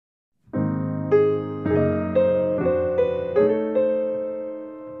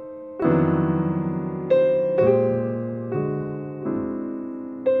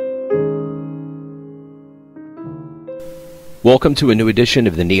Welcome to a new edition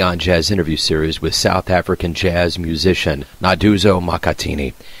of the Neon Jazz interview series with South African jazz musician Nduduzo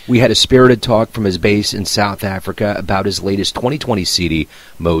Makhathini. We had a spirited talk from his base in South Africa about his latest 2020 CD,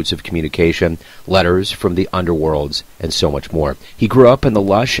 Modes of Communication, Letters from the Underworlds, and so much more. He grew up in the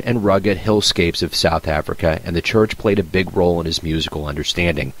lush and rugged hillscapes of South Africa, and the church played a big role in his musical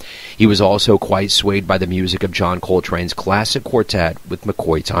understanding. He was also quite swayed by the music of John Coltrane's classic quartet with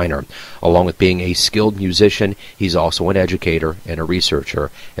McCoy Tyner. Along with being a skilled musician, he's also an educator and a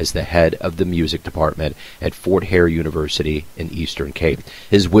researcher as the head of the music department at Fort Hare University in Eastern Cape.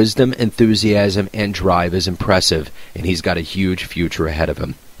 His wisdom, enthusiasm, and drive is impressive, and he's got a huge future ahead of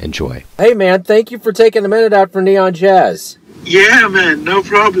him. Enjoy. Hey, man, thank you for taking a minute out for Neon Jazz. Yeah, man, no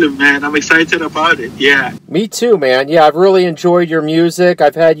problem, man. I'm excited about it, yeah. Me too, man. Yeah, I've really enjoyed your music.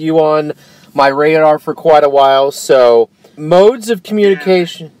 I've had you on my radar for quite a while, so modes of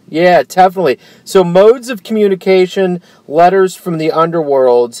communication. Yeah, definitely. So Modes of Communication, Letters from the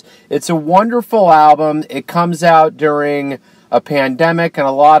Underworlds. It's a wonderful album. It comes out during a pandemic and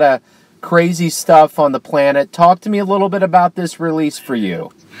a lot of crazy stuff on the planet. Talk to me a little bit about this release for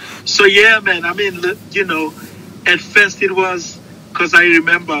you. So, yeah, man, I mean, you know, at first it was, because I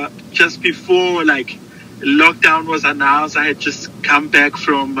remember just before, like, lockdown was announced, I had just come back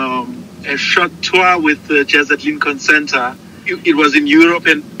from a short tour with the Jazz at Lincoln Center. It was in Europe,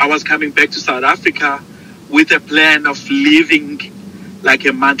 and I was coming back to South Africa with a plan of leaving like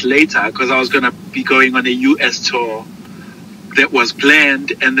a month later, because I was going to be going on a US tour that was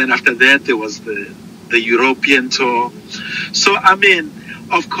planned, and then after that there was the European tour. So, I mean,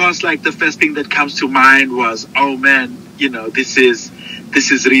 of course, like the first thing that comes to mind was, oh man, you know, this is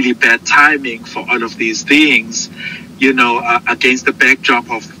really bad timing for all of these things, you know, against the backdrop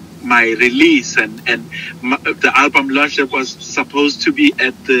of my release and the album launch that was supposed to be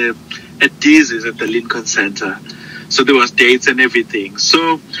at Dizzy's at the Lincoln Center. So there was dates and everything.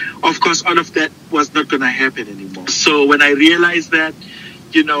 So, of course, all of that was not going to happen anymore. So when I realized that,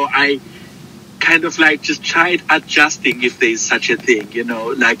 you know, I kind of like just tried adjusting, if there is such a thing, you know,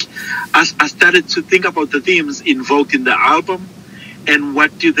 like I started to think about the themes invoked in the album and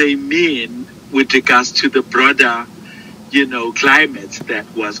what do they mean with regards to the broader, you know, climate that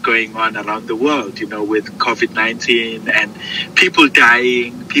was going on around the world, you know, with COVID-19 and people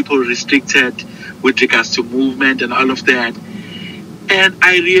dying, people restricted with regards to movement and all of that. And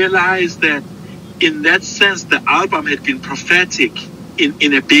I realized that in that sense, the album had been prophetic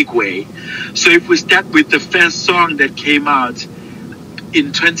in a big way. So if we start with the first song that came out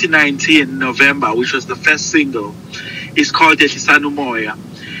in 2019, November, which was the first single, it's called Ehlisani Umoya.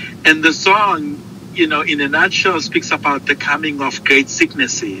 And the song, you know, in a nutshell, speaks about the coming of great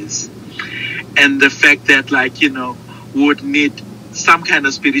sicknesses and the fact that, like, you know, we would need some kind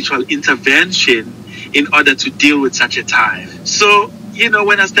of spiritual intervention in order to deal with such a time. So, you know,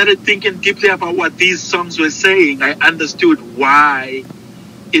 when I started thinking deeply about what these songs were saying, I understood why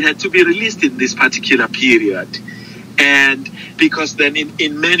it had to be released in this particular period. And because then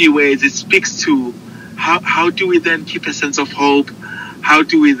in many ways it speaks to how do we then keep a sense of hope? How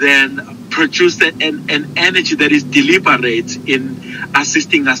do we then produce an energy that is deliberate in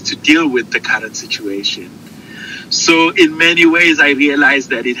assisting us to deal with the current situation? So in many ways, I realized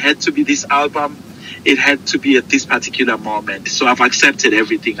that it had to be this album. It had to be at this particular moment. So I've accepted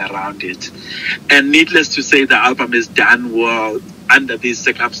everything around it. And needless to say, the album is done well under these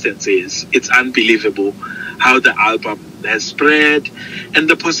circumstances. It's unbelievable how the album has spread and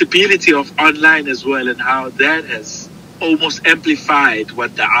the possibility of online as well, and how that has almost amplified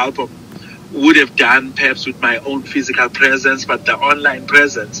what the album would have done perhaps with my own physical presence, but the online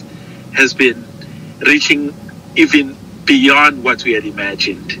presence has been reaching even beyond what we had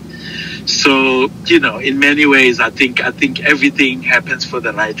imagined. So, you know, in many ways, I think everything happens for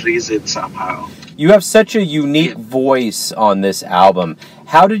the right reason somehow. You have such a unique voice on this album.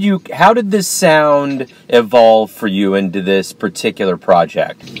 How did this sound evolve for you into this particular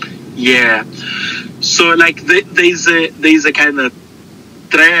project? Yeah. So, like, there's a kind of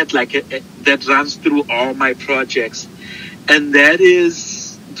thread like that runs through all my projects, and that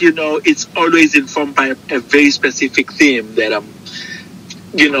is, you know, it's always informed by a very specific theme that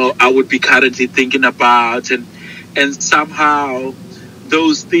I would be currently thinking about, and somehow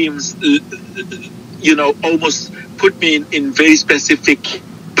those themes, you know, almost put me in very specific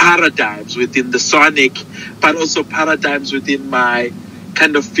paradigms within the sonic, but also paradigms within my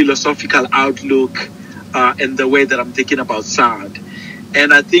kind of philosophical outlook and the way that I'm thinking about sound.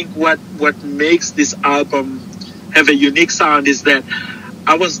 And I think what makes this album have a unique sound is that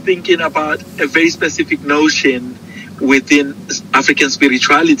I was thinking about a very specific notion within African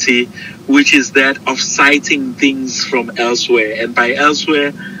spirituality, which is that of citing things from elsewhere. And by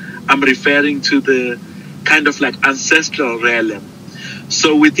elsewhere, I'm referring to the kind of like ancestral realm.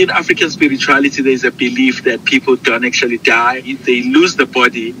 So within African spirituality, there's a belief that people don't actually die. They lose the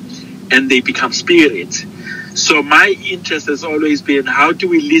body and they become spirit. So my interest has always been, how do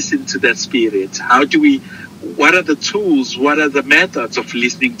we listen to that spirit? What are the tools? What are the methods of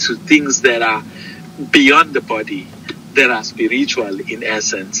listening to things that are beyond the body, that are spiritual in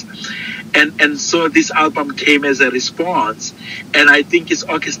essence? And so this album came as a response, and I think it's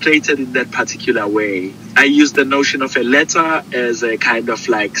orchestrated in that particular way. I use the notion of a letter as a kind of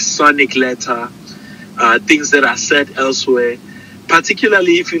like sonic letter, things that are said elsewhere.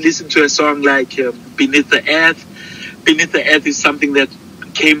 Particularly if you listen to a song like Beneath the Earth. Beneath the Earth is something that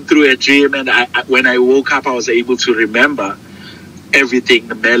came through a dream, and when I woke up, I was able to remember everything,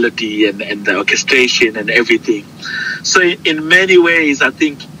 the melody and the orchestration and everything. So in many ways, I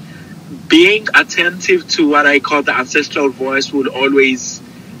think being attentive to what I call the ancestral voice will always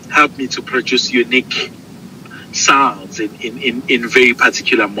help me to produce unique sounds in very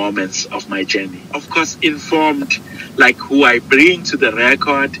particular moments of my journey. Of course, informed like who I bring to the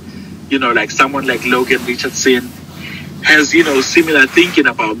record, like someone like Logan Richardson has, similar thinking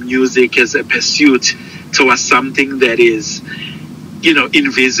about music as a pursuit towards something that is,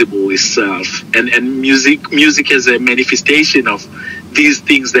 invisible itself. And music as a manifestation of these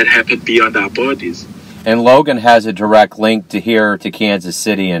things that happen beyond our bodies. And Logan has a direct link to Kansas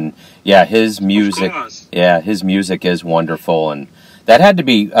City, and his music is wonderful, and that had to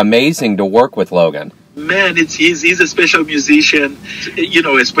be amazing to work with Logan. Man, he's a special musician,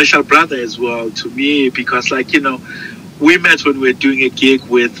 a special brother as well to me, because we met when we were doing a gig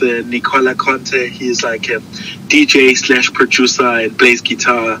with Nicola Conte. He's like a DJ/producer and plays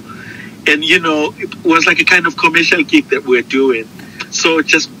guitar. And, it was like a kind of commercial gig that we were doing. So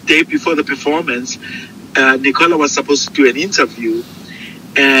just day before the performance, Nicola was supposed to do an interview.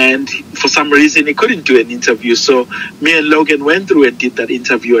 And for some reason, he couldn't do an interview. So me and Logan went through and did that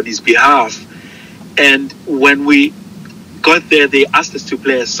interview on his behalf. And when we got there, they asked us to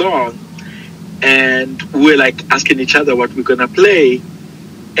play a song. And we were asking each other what we're going to play.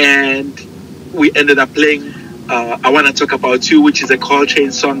 And we ended up playing I Want to Talk About You, which is a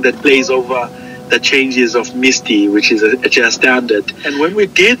Coltrane song that plays over the changes of Misty, which is a jazz standard. And when we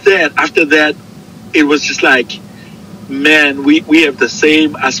did that, after that, it was just man, we have the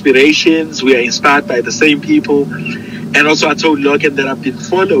same aspirations. We are inspired by the same people. And also I told Logan that I've been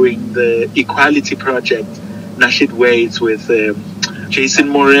following the Equality Project, Nasheed Waits, with Jason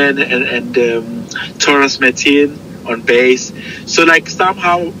Moran and Taurus Metin on bass. So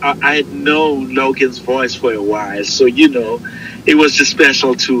somehow I had known Logan's voice for a while. So, it was just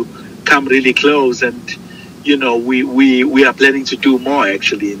special to come really close, and, we are planning to do more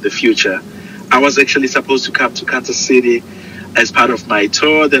actually in the future. I was actually supposed to come to Kansas City as part of my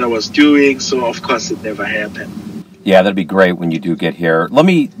tour that I was doing. So of course it never happened. Yeah, that'd be great when you do get here. Let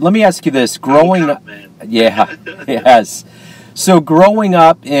me ask you this: growing up, yes. So growing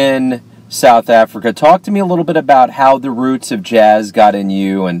up in South Africa, talk to me a little bit about how the roots of jazz got in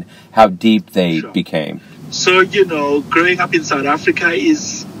you and how deep they became. So growing up in South Africa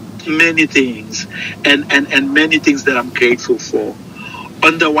is many things, and many things that I'm grateful for.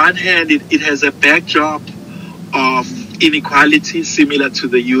 On the one hand, it has a backdrop of inequality similar to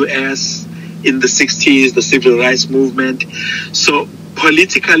the U.S. in the 60s, the civil rights movement. So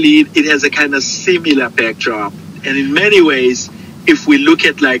politically, it has a kind of similar backdrop. And in many ways, if we look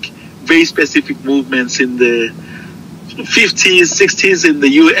at very specific movements in the 50s, 60s in the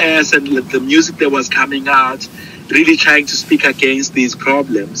U.S. and the music that was coming out, really trying to speak against these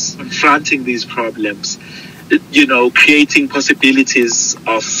problems, confronting these problems, creating possibilities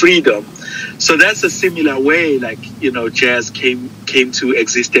of freedom. So that's a similar way, jazz came to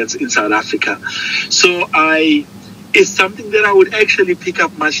existence in South Africa. So it's something that I would actually pick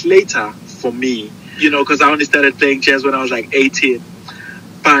up much later for me, because I only started playing jazz when I was 18.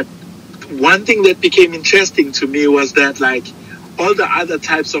 But one thing that became interesting to me was that all the other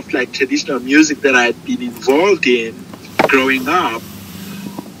types of traditional music that I had been involved in growing up,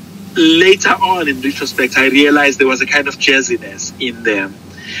 later on in retrospect, I realized there was a kind of jazziness in them.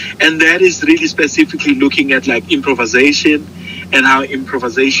 And that is really specifically looking at improvisation and how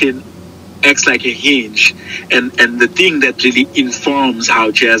improvisation acts like a hinge and the thing that really informs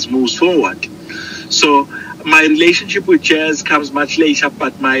how jazz moves forward. So my relationship with jazz comes much later,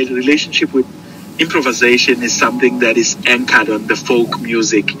 but my relationship with improvisation is something that is anchored on the folk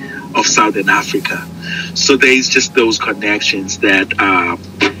music of Southern Africa. So there is just those connections that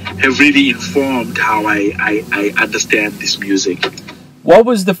have really informed how I understand this music. What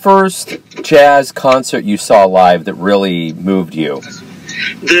was the first jazz concert you saw live that really moved you?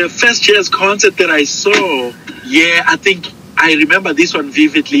 The first jazz concert that I saw, I think I remember this one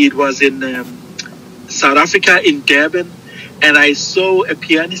vividly. It was in South Africa, in Durban, and I saw a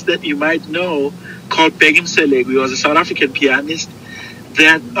pianist that you might know called Begim Selegu. He was a South African pianist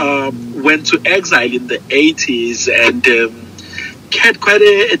that went to exile in the 80s and had quite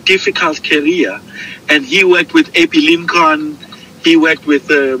a difficult career. And he worked with A.P. Lincoln, he worked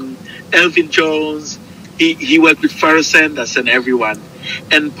with Elvin Jones, he worked with Pharoah Sanders and everyone.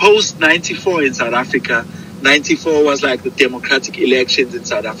 And post-94 in South Africa, 94 was like the democratic elections in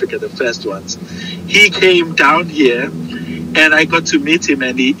South Africa, the first ones. He came down here, and I got to meet him,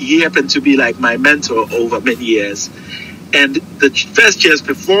 and he happened to be like my mentor over many years. And the first jazz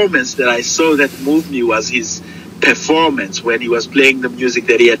performance that I saw that moved me was his performance when he was playing the music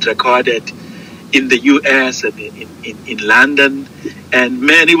that he had recorded in the US and in London. And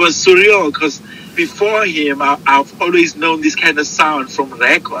man, it was surreal, because before him, I've always known this kind of sound from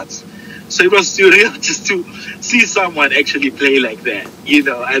records. So it was surreal just to see someone actually play like that, you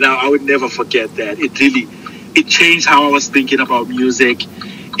know, and I would never forget that. It changed how I was thinking about music.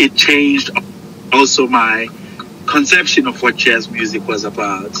 It changed also my conception of what jazz music was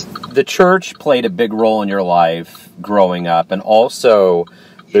about. The church played a big role in your life growing up, and also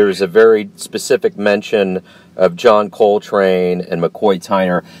there's a very specific mention of John Coltrane and McCoy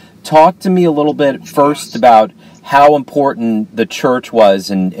Tyner. Talk to me a little bit first about how important the church was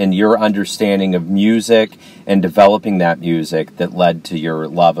in your understanding of music and developing that music that led to your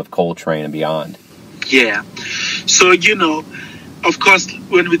love of Coltrane and beyond. Yeah. So, you know, of course,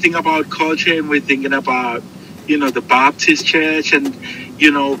 when we think about Coltrane, we're thinking about, you know, the Baptist church and,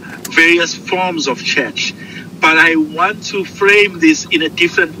 you know, various forms of church. But I want to frame this in a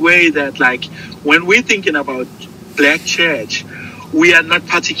different way, that, like, when we're thinking about black church, we are not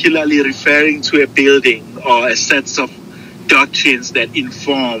particularly referring to a building or a set of doctrines that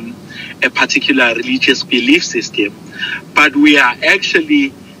inform a particular religious belief system, but we are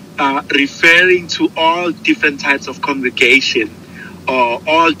actually referring to all different types of congregation or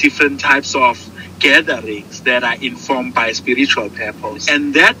all different types of gatherings that are informed by spiritual purpose.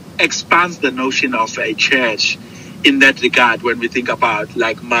 And that expands the notion of a church in that regard when we think about,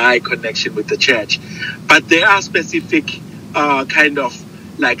 like, my connection with the church. But there are specific kind of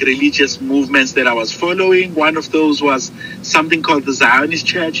like religious movements that I was following. One of those was something called the Zionist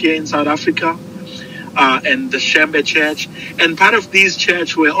Church here in South Africa, and the Shembe Church. And part of these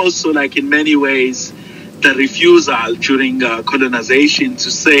church were also, like, in many ways, the refusal during colonization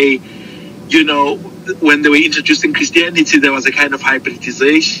to say, you know, when they were introducing Christianity, there was a kind of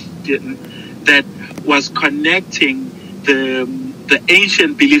hybridization that was connecting the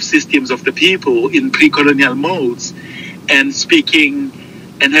ancient belief systems of the people in pre-colonial modes and speaking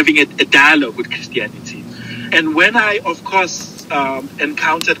and having a dialogue with Christianity. And when I, of course,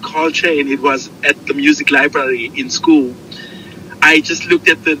 encountered Coltrane, it was at the music library in school, I just looked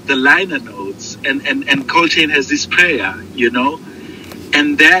at the liner notes, and Coltrane has this prayer, you know,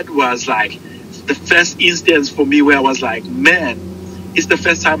 and that was like the first instance for me where I was like, man, it's the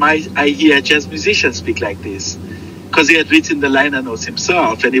first time I hear a jazz musician speak like this, because he had written the liner notes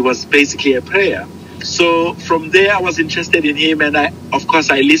himself, and it was basically a prayer. So from there, I was interested in him, and I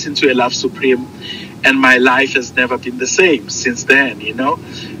listened to A Love Supreme, and my life has never been the same since then, you know,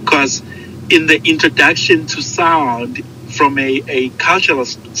 because in the introduction to sound, from a cultural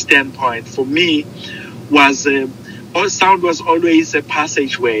standpoint, for me, was sound was always a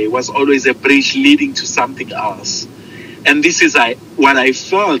passageway, was always a bridge leading to something else. And this is what I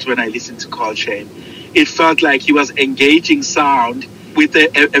felt when I listened to Coltrane. It felt like he was engaging sound with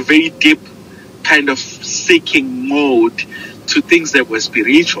a very deep kind of seeking mode to things that were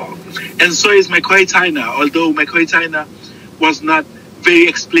spiritual. And so is McCoy Tyner, although McCoy Tyner was not very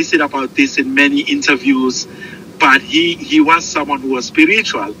explicit about this in many interviews, but he was someone who was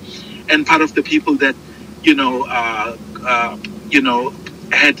spiritual, and part of the people that,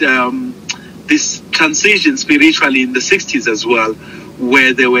 had this transition spiritually in the 60s as well,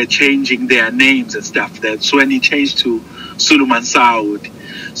 where they were changing their names and stuff. That's when he changed to Suleiman Saud.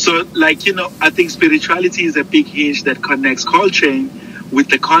 So, I think spirituality is a big hinge that connects Coltrane with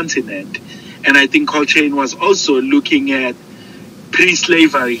the continent. And I think Coltrane was also looking at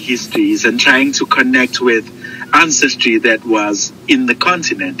pre-slavery histories and trying to connect with ancestry that was in the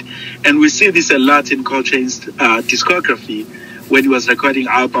continent. And we see this a lot in Coltrane's discography when he was recording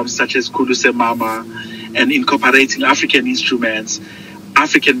albums such as Kulu Se Mama and incorporating African instruments.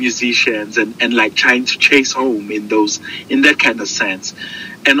 African musicians and like trying to chase home in that kind of sense.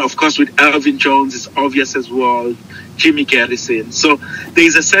 And of course with Elvin Jones, it's obvious as well, Jimmy Garrison. So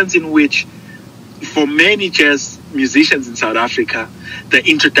there's a sense in which for many jazz musicians in South Africa, the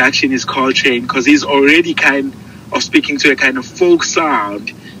introduction is Coltrane, because he's already kind of speaking to a kind of folk sound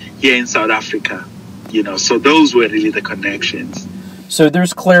here in South Africa, so those were really the connections. So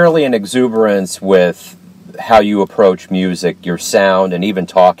there's clearly an exuberance with how you approach music, your sound, and even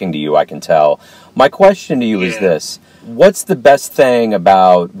talking to you, I can tell. My question to you is this: what's the best thing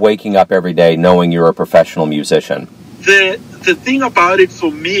about waking up every day knowing you're a professional musician? The thing about it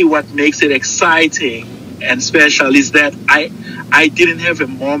for me, what makes it exciting and special, is that I didn't have a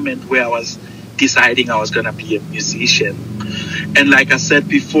moment where I was deciding I was going to be a musician. And like I said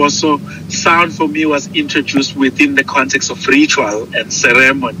before, so sound for me was introduced within the context of ritual and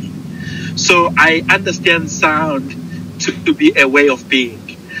ceremony. So I understand sound to be a way of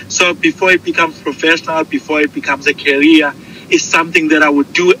being. So before it becomes professional, before it becomes a career, it's something that I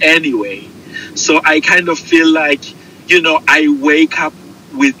would do anyway. So I kind of feel like, I wake up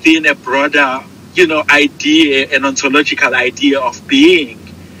within a broader, idea, an ontological idea of being.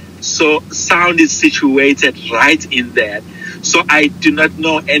 So sound is situated right in that. So I do not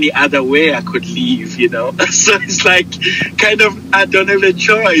know any other way I could live, So it's like kind of, I don't have a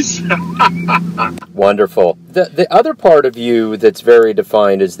choice. Wonderful. The other part of you that's very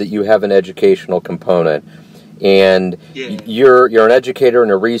defined is that you have an educational component. And you're an educator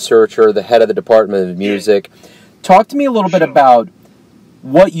and a researcher, the head of the Department of Music. Talk to me a little bit about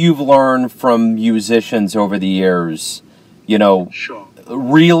what you've learned from musicians over the years,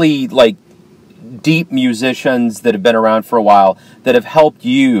 really like deep musicians that have been around for a while that have helped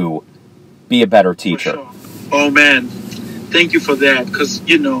you be a better teacher. Sure. Oh man, thank you for that. Because,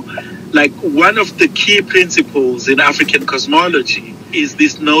 like one of the key principles in African cosmology is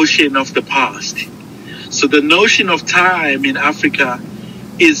this notion of the past. So the notion of time in Africa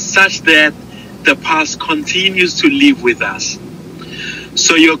is such that the past continues to live with us.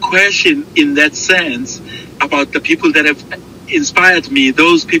 So your question in that sense about the people that have inspired me,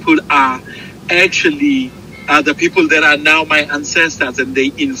 those people are actually the people that are now my ancestors, and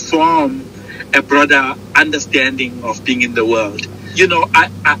they inform a broader understanding of being in the world.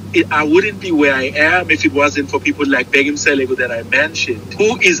 I wouldn't be where I am if it wasn't for people like Begum Selego that I mentioned,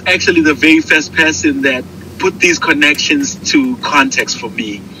 who is actually the very first person that put these connections to context for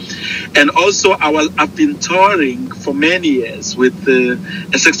me. And also, I've been touring for many years with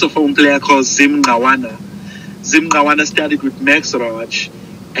a saxophone player called Zim Ngawana. Zim Ngawana started with Max Roach,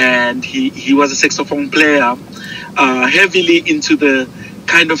 and he was a saxophone player heavily into the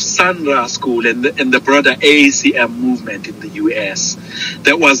kind of Sandra school and the broader AACM movement in the US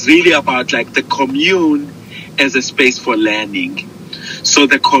that was really about like the commune as a space for learning. So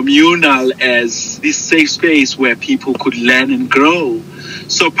the communal as this safe space where people could learn and grow.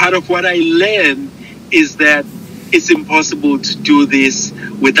 So part of what I learned is that it's impossible to do this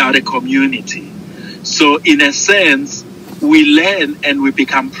without a community. So in a sense, we learn and we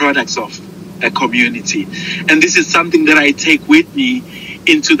become products of a community. And this is something that I take with me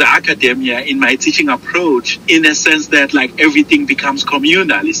into the academia in my teaching approach, in a sense that like everything becomes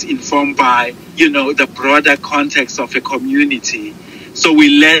communal. It's informed by, the broader context of a community. So we're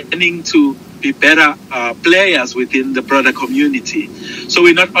learning to be better players within the broader community. So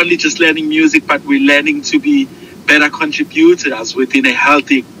we're not only just learning music, but we're learning to be better contributors within a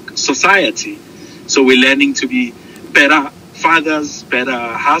healthy society. So we're learning to be better fathers, better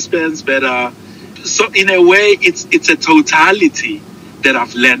husbands, better. So in a way, it's a totality that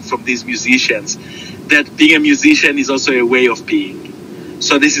I've learned from these musicians, that being a musician is also a way of being.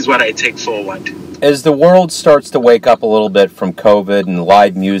 So this is what I take forward. As the world starts to wake up a little bit from COVID and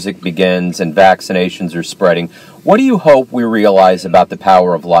live music begins and vaccinations are spreading, what do you hope we realize about the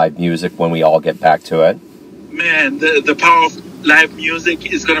power of live music when we all get back to it? Man, the power of live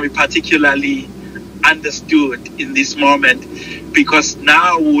music is going to be particularly understood in this moment, because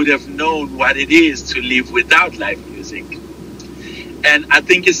now we would have known what it is to live without live music. And I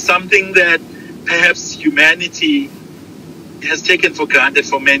think it's something that perhaps humanity has taken for granted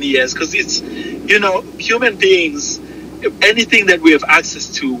for many years, because it's, human beings, anything that we have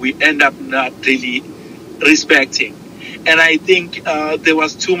access to, we end up not really respecting. And I think there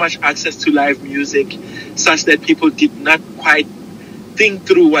was too much access to live music, such that people did not quite think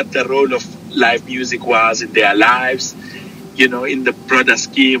through what the role of live music was in their lives, in the broader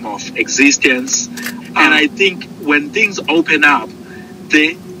scheme of existence. And I think when things open up,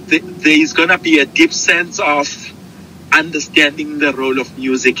 there is going to be a deep sense of understanding the role of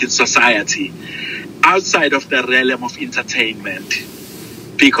music in society outside of the realm of entertainment.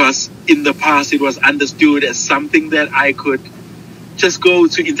 because in the past it was understood as something that I could just go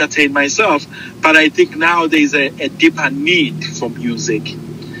to entertain myself. But I think now there's a deeper need for music,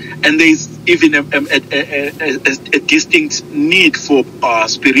 and there's even a distinct need for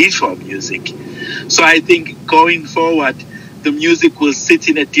spiritual music. So I think going forward, the music will sit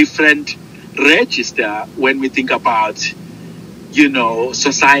in a different register when we think about,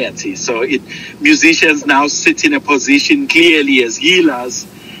 society. So musicians now sit in a position clearly as healers,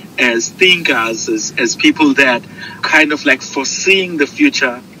 as thinkers, as people that kind of like foreseeing the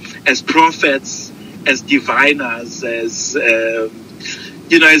future, as prophets, as diviners, as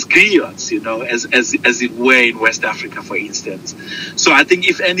as griots, as it were in West Africa, for instance. So I think,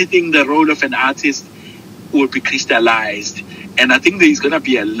 if anything, the role of an artist will be crystallized, and I think there's going to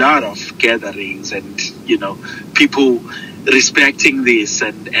be a lot of gatherings and people respecting this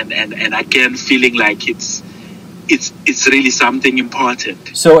and again feeling like it's really something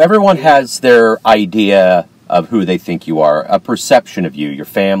important. So everyone has their idea of who they think you are, a perception of you, your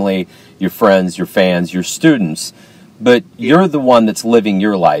family, your friends, your fans, your students, but you're the one that's living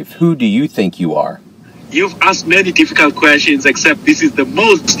your life. Who do you think you are? You've asked many difficult questions, except this is the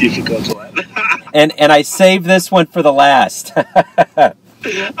most difficult one. and I saved this one for the last. Man,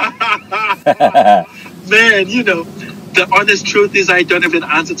 the honest truth is I don't have an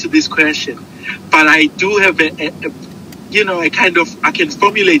answer to this question, but I do have I can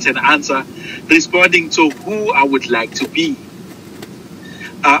formulate an answer responding to who I would like to be.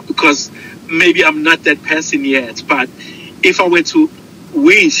 Because maybe I'm not that person yet, but if I were to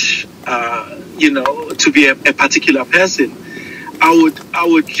wish, to be a particular person, I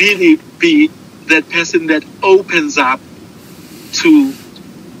would really be that person that opens up to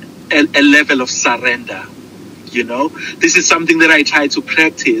a level of surrender. This is something that I try to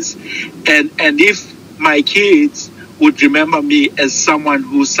practice, and if my kids would remember me as someone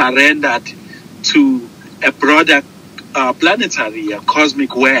who surrendered to a broader planetary, a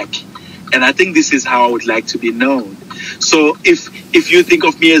cosmic work, and I think this is how I would like to be known. So if you think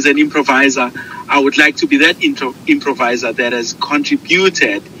of me as an improviser, I would like to be that improviser that has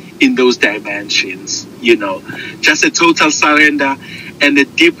contributed in those dimensions, just a total surrender and a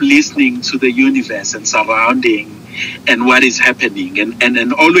deep listening to the universe and surrounding and what is happening,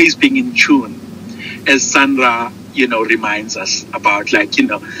 and always being in tune, as Sandra reminds us about,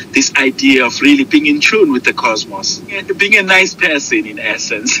 this idea of really being in tune with the cosmos, being a nice person in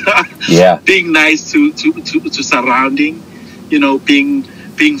essence. Yeah. Being nice to surrounding,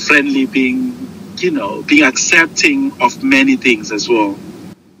 being friendly, being accepting of many things as well.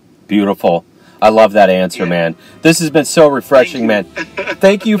 Beautiful. I love that answer, man. This has been so refreshing, man.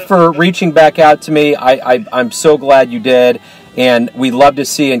 Thank you for reaching back out to me. I'm so glad you did. And we love to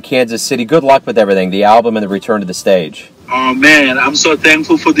see you in Kansas City. Good luck with everything, the album and the return to the stage. Oh, man, I'm so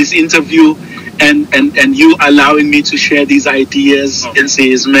thankful for this interview and you allowing me to share these ideas and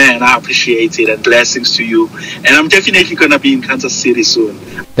say, man, I appreciate it, and blessings to you. And I'm definitely going to be in Kansas City soon.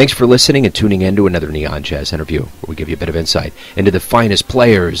 Thanks for listening and tuning in to another Neon Jazz interview, where we give you a bit of insight into the finest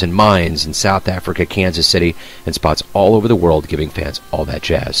players and minds in South Africa, Kansas City, and spots all over the world, giving fans all that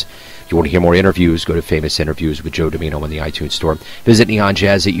jazz. If you want to hear more interviews, go to Famous Interviews with Joe Domino on the iTunes Store. Visit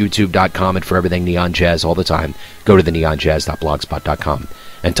neonjazz at youtube.com, and for everything Neon Jazz all the time, go to the neonjazz.blogspot.com.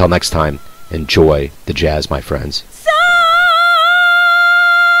 Until next time, enjoy the jazz, my friends.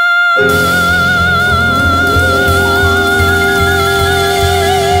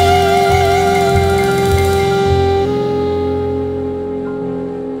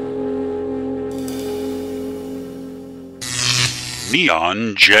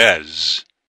 Neon Jazz.